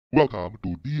Welcome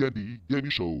to DND Game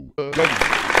Show.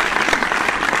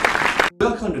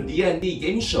 Welcome to DND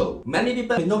Game Show. Many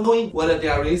people may not knowing whether they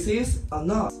are racist or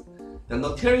not. They are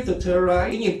not trying to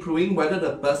terrorize in improving whether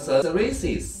the person is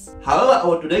racist. However,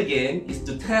 our today's game is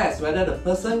to test whether the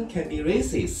person can be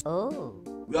racist. Oh.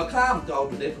 Welcome to our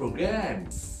today's program.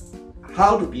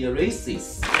 How to be a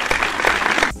racist.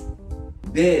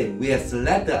 Then we have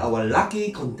selected our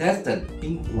lucky contestant,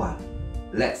 Pink One.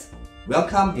 Let's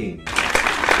welcome him.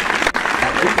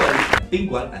 And everybody,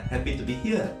 Pink One, I'm happy to be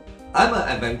here. I'm an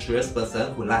adventurous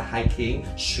person who likes hiking,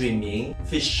 swimming,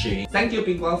 fishing. Thank you,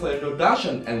 Pink One, for your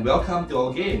introduction and welcome to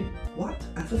our game. What?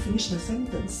 I haven't finished my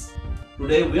sentence.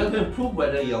 Today we are going to prove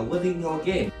whether you are worthy in our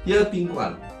game. Here, Pink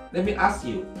One, let me ask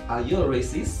you, are you a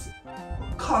racist?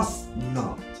 Of course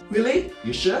not. Really?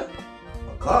 You sure?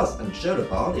 Of course, I'm sure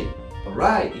about it.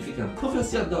 Alright, if you can prove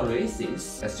yourself not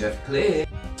racist, as you have claimed,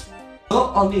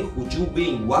 not only would you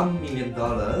win $1 million,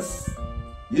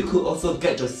 you could also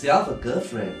get yourself a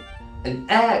girlfriend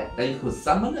and add that you could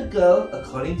summon a girl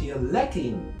according to your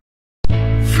liking.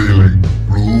 Feeling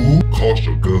blue cause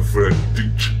your girlfriend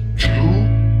ditched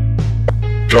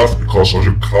you? Just because of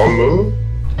your color?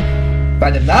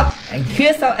 Button up, and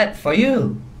here's our ad for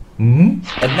you.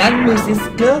 A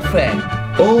non-racist girlfriend.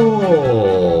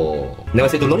 Oh! Never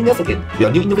say to loneliness again. We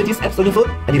are new innovative apps on your phone.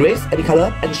 Any race, any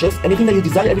color, any shapes, anything that you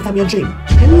desire every time you dream.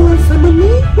 Anyone summon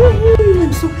me?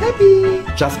 I'm so happy.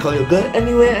 Just call your girl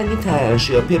anywhere, anytime, and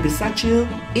she'll appear beside you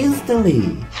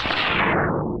instantly.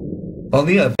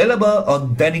 Only available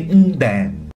on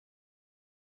DND.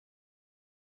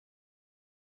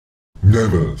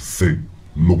 Never say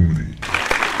lonely.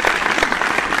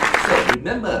 So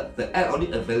remember, the ad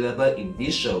only available in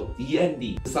this show,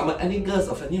 DND. Summon any girls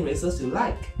of any races you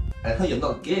like. I heard you're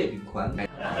not gay, Pink One.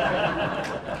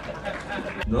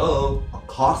 No, of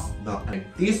course not. And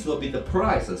this will be the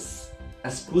prizes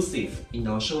exclusive in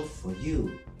our show for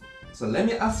you. So let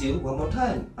me ask you one more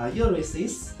time. Are you a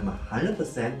racist? I'm a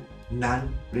 100%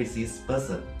 non-racist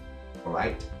person.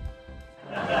 Alright?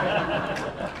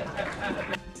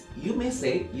 You may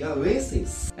say you're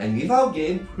racist, and if our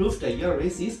game proves that you're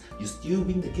racist, you still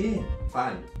win the game.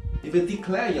 Fine. If you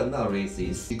declare you're not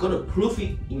racist, you gotta prove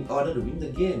it in order to win the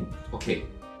game. Okay,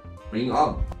 bring it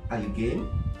on. Are you game?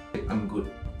 I'm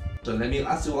good. So let me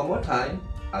ask you one more time.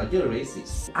 Are you a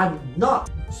racist? I'm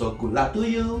not. So good luck to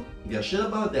you. If you're sure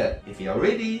about that, if you're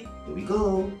ready, here we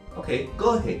go. Okay,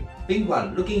 go ahead. Pink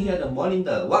One, looking here at the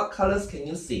monitor, what colors can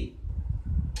you see?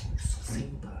 It's so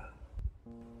simple.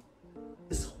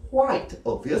 It's white.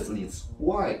 Obviously, it's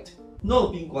white. No,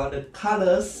 Pink One, the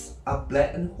colors are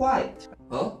black and white.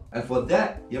 Huh? And for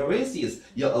that, you're racist.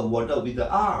 You're awarded with the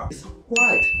R. It's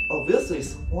white. Obviously,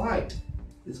 it's white.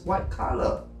 It's white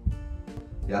color.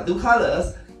 There are two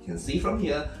colors. You can see from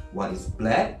here. One is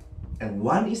black and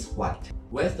one is white.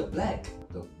 Where's the black?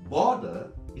 The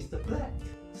border is the black.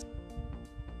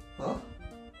 Huh?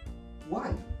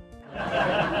 Why?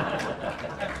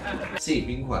 See,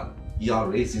 Pink One, you're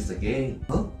racist again.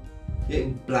 Huh? You're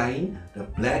implying the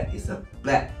black is a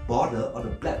black border or the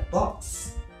black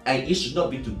box, and it should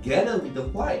not be together with the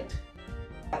white.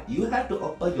 You have to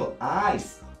open your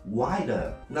eyes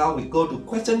wider. Now we go to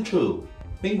question 2.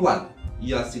 Pink One,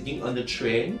 you are sitting on the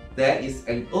train. There is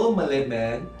an old Malay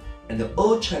man and an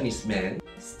old Chinese man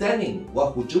standing.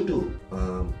 What would you do?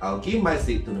 I'll give my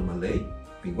seat to the Malay.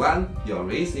 Pink One, you're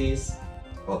racist.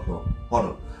 Oh no, hold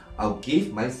on. I'll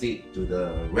give my seat to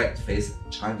the red-faced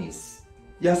Chinese.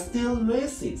 You're still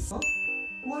racist. Huh?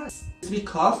 Why? It's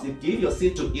because you give your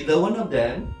seat to either one of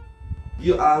them,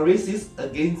 you are racist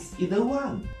against either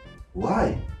one.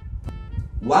 Why?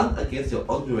 One against your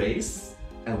own race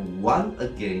and one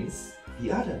against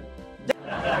the other.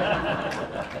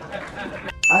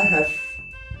 I have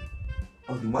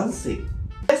only one seat.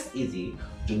 That's easy.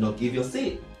 Do not give your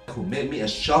seat. Who made me a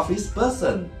selfish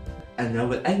person, and I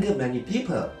will anger many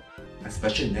people,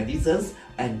 especially netizens,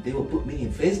 and they will put me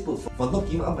in Facebook for not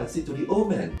giving up my seat to the old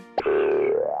man.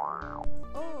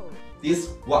 This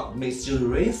is what makes you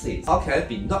racist. How can I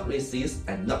be not racist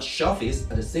and not selfish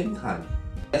at the same time?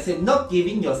 I said not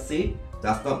giving your seat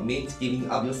does not mean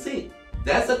giving up your seat.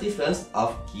 There's a difference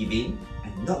of giving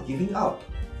and not giving up.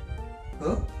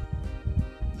 Huh?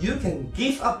 You can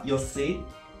give up your seat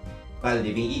by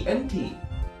leaving it empty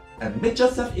and make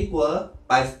yourself equal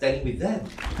by standing with them.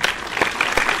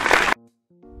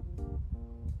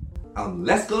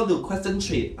 Let's go to question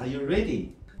 3. Are you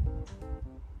ready?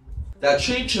 There are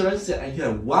 3 children and you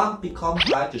have one pecan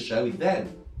pie to share with them.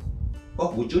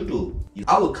 What would you do?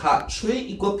 I will cut 3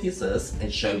 equal pieces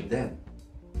and share with them.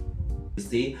 You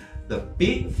see, the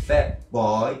big fat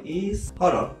boy is...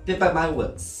 Hold on, take back my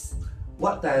words.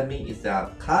 What that means is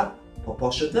that cut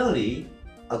proportionally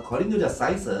according to the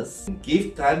sizes,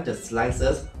 give them the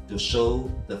slices to show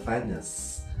the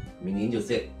fairness. Meaning you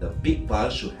said the big one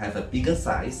should have a bigger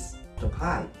size of the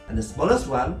pie, and the smallest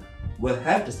one will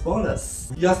have the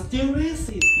smallest. You're still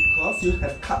racist because you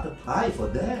have cut the pie for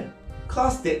them.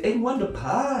 Cause they ain't want the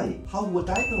pie. How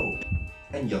would I know?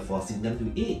 And you're forcing them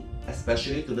to eat,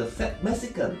 especially to the fat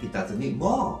Mexican. He doesn't need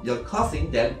more. You're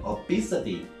causing them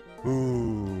obesity.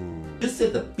 You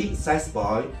said the big size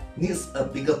boy needs a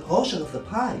bigger portion of the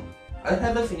pie. I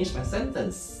haven't finished my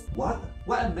sentence. What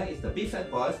I meant is the big fat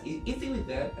boys is eating with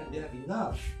them and they have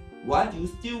enough. Why do you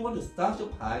still want to stuff your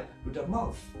pie with your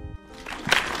mouth?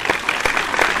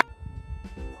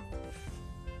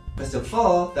 Question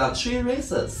 4. There are 3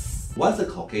 races. One's a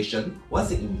Caucasian,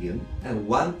 one's an Indian, and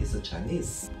one is a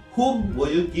Chinese. Whom will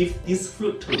you give this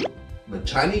fruit to? The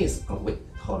Chinese. Oh wait,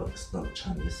 hold on, it's not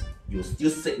Chinese. You still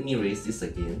say me racist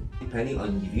again. Depending on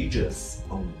individuals,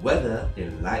 on whether they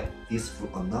like this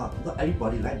fruit or not. Not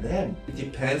everybody like them. It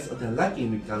depends on their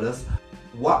liking regardless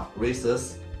what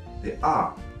races they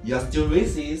are. You are still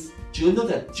racist. Do you know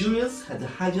that durians have the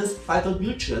highest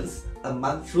phytonutrients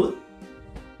among fruit,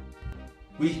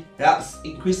 which helps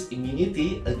increase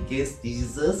immunity against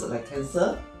diseases like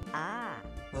cancer,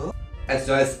 as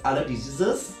well as other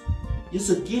diseases? You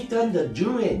should give them the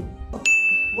durian.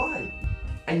 Why?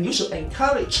 And you should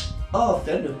encourage all of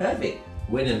them to have it.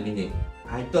 Wait a minute,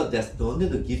 I thought there's no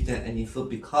need to give them any food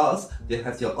because they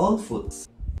have their own foods.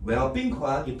 Well,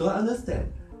 Binghuan, you don't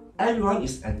understand. Everyone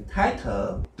is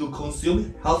entitled to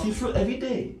consume healthy fruit every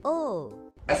day.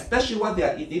 Especially what they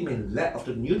are eating may lack of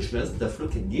the nutrients the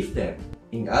fruit can give them.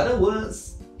 In other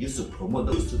words, you should promote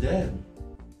those to them.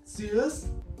 Serious?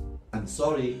 I'm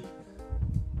sorry.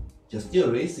 You're still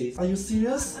racist. Are you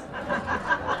serious?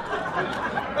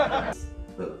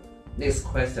 Next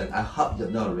question. I hope you're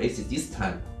not racist this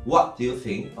time. What do you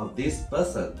think of this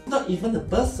person? Not even a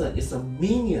person, it's a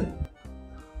minion.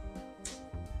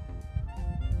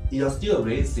 You're still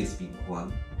racist,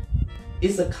 Binghuan.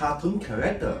 It's a cartoon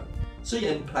character. So you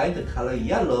imply the color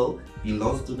yellow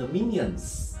belongs to the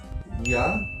minions.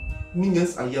 Yeah,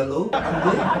 minions are yellow, aren't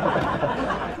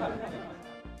they?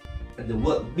 And the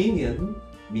word minion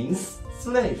means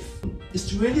slave.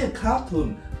 It's really a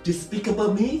cartoon.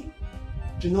 Despicable Me?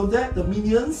 Do you know that, the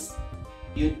minions?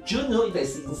 Do you know it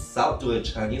is insult to a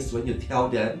Chinese when you tell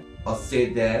them or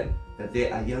say them that they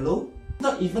are yellow?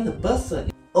 Not even a person.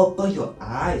 Open your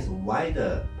eyes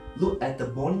wider. Look at the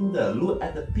monitor. Look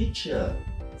at the picture.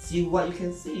 See what you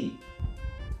can see.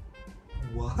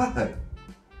 Why?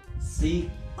 See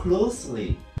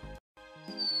closely.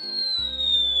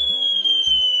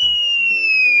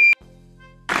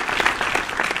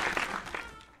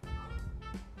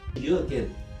 You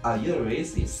again. Are you a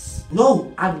racist?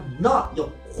 No, I'm not.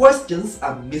 Your questions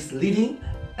are misleading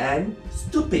and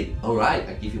stupid. Alright,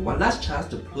 I give you one last chance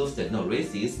to prove that you're not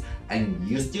racist and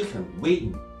you still can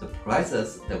win the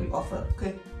prizes that we offer.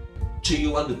 Okay? Do you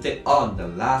want to take on the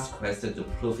last question to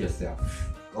prove yourself?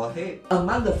 Go ahead.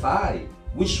 Among the 5,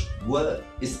 which word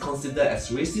is considered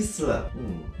as racist slur?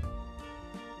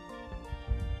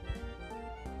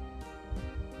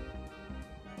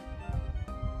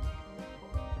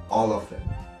 All of them.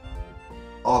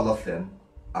 All of them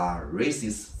are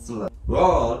racist slurs.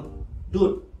 Wrong.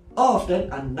 Dude, all of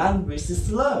them are non-racist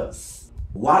slurs.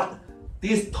 What?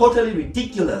 This is totally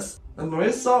ridiculous. I'm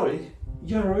very sorry.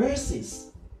 You're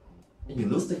racist. And you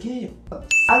lose the game.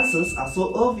 Answers are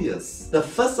so obvious. The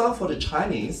first one for the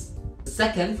Chinese, the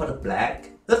second for the black,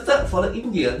 the third for the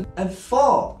Indian, and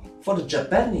 4 for the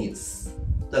Japanese.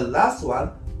 The last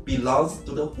one belongs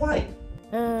to the white.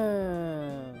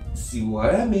 See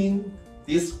what I mean?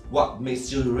 This is what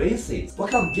makes you racist.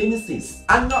 What kind of game is this?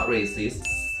 I'm not racist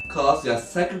because you have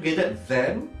segregated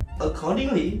them.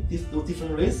 Accordingly, these 2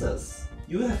 different races.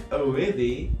 You have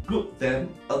already grouped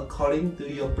them according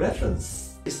to your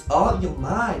preference. It's all in your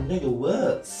mind, not your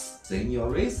words, saying you're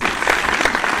racist.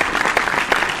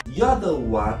 You're the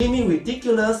one giving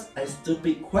ridiculous and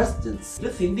stupid questions. You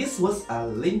think these words are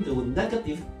linked to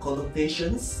negative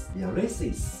connotations? You're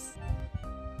racist.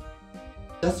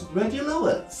 Just regular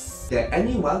words that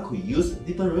anyone could use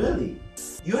liberally.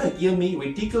 You have given me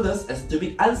ridiculous and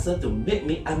stupid answer to make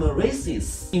me I'm a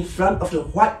racist in front of the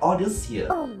white audience here.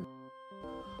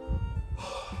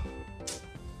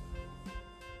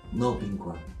 No,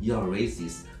 Binghuan, you're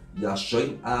racist. You're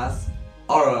showing us,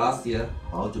 all of us here,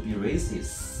 how to be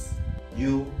racist.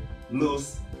 You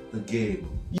lose the game.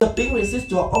 You're being racist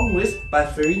to your own race by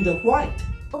favoring the white.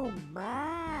 Oh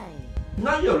my!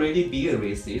 Now you're already being a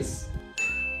racist.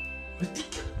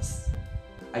 Ridiculous.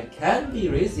 I can't be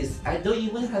racist. I don't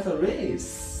even have a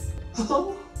race.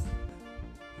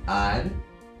 I'm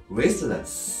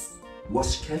restless.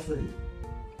 Watch carefully.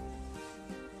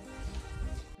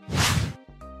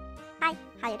 Hi,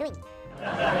 how you doing?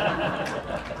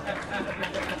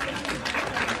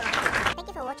 Thank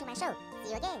you for watching my show.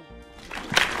 See you again.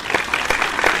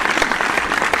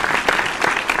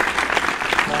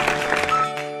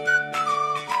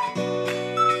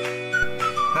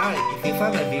 Hi, if you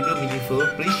find my video meaningful,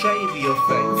 please share it with your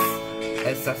friends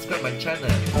and subscribe my channel.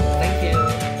 Thank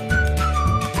you.